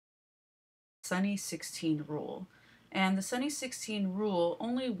Sunny 16 rule. And the Sunny 16 rule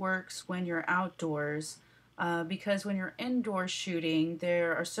only works when you're outdoors because when you're indoor shooting,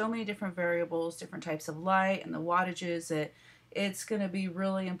 there are so many different variables, different types of light, and the wattages that it's going to be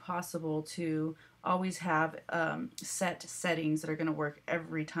really impossible to always have set settings that are going to work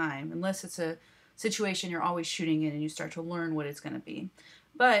every time, unless it's a situation you're always shooting in and you start to learn what it's going to be.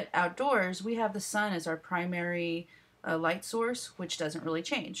 But outdoors, we have the sun as our primary light source, which doesn't really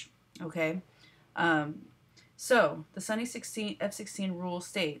change. Okay, um, so the Sunny 16 f16 rule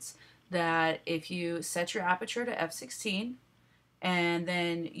states that if you set your aperture to f16 and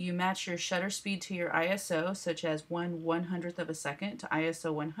then you match your shutter speed to your ISO, such as 1/100th of a second to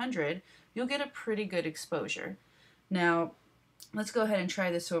ISO 100, you'll get a pretty good exposure. Now, let's go ahead and try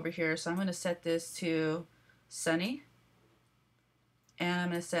this over here. So I'm going to set this to sunny, and I'm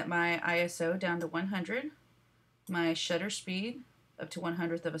going to set my ISO down to 100, my shutter speed up to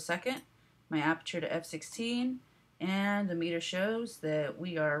 1/100th of a second, my aperture to f16, and the meter shows that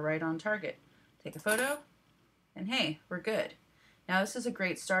we are right on target. Take a photo, and hey, we're good. Now this is a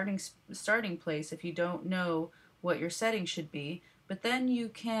great starting place if you don't know what your settings should be, but then you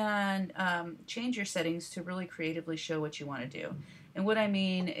can change your settings to really creatively show what you want to do. And what I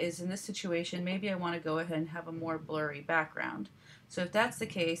mean is, in this situation, maybe I want to go ahead and have a more blurry background. So if that's the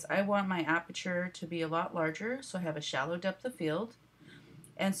case, I want my aperture to be a lot larger, so I have a shallow depth of field.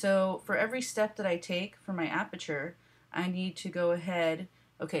 And so for every step that I take for my aperture, I need to go ahead,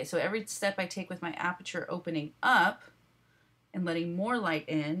 okay, so every step I take with my aperture opening up and letting more light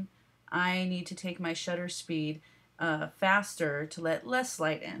in, I need to take my shutter speed faster to let less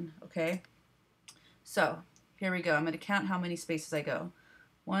light in, okay? So here we go. I'm going to count how many spaces I go.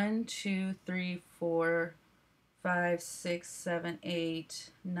 1, 2, 3, 4, 5, 6, 7,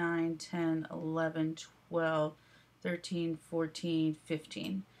 8, 9, 10, 11, 12, 13, 14,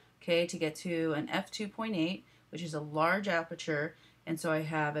 15. Okay, to get to an f2.8, which is a large aperture, and so I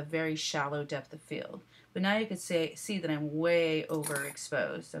have a very shallow depth of field. But now you can see that I'm way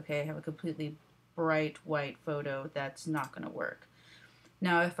overexposed. Okay, I have a completely bright white photo that's not going to work.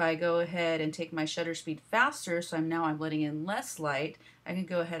 Now if I go ahead and take my shutter speed faster, so I'm letting in less light, I can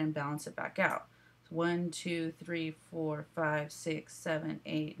go ahead and balance it back out. 1, 2, 3, 4, 5, 6, 7,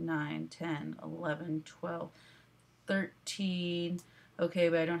 8, 9, 10, 11, 12, 13. Okay,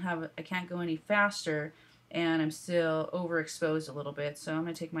 but I can't go any faster, and I'm still overexposed a little bit. So I'm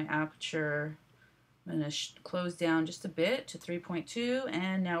going to take my aperture, I'm going to close down just a bit to 3.2,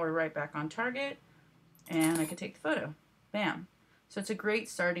 and now we're right back on target, and I can take the photo. Bam. So it's a great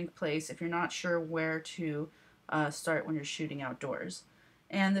starting place if you're not sure where to start when you're shooting outdoors.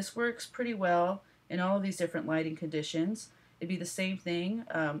 And this works pretty well in all of these different lighting conditions. It'd be the same thing,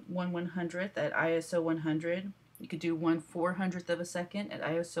 1/100th at ISO 100. You could do 1/400th of a second at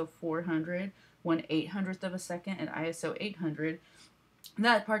ISO 400, 1/800th of a second at ISO 800.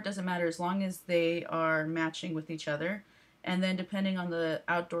 That part doesn't matter as long as they are matching with each other. And then depending on the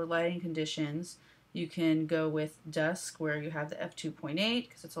outdoor lighting conditions, you can go with dusk, where you have the f2.8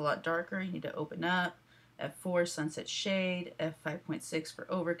 because it's a lot darker. You need to open up. F4 sunset shade, F5.6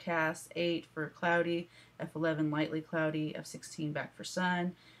 for overcast, 8 for cloudy, F11 lightly cloudy, F16 back for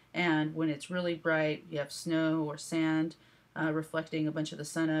sun. And when it's really bright, you have snow or sand reflecting a bunch of the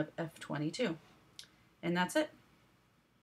sun up, F22. And that's it.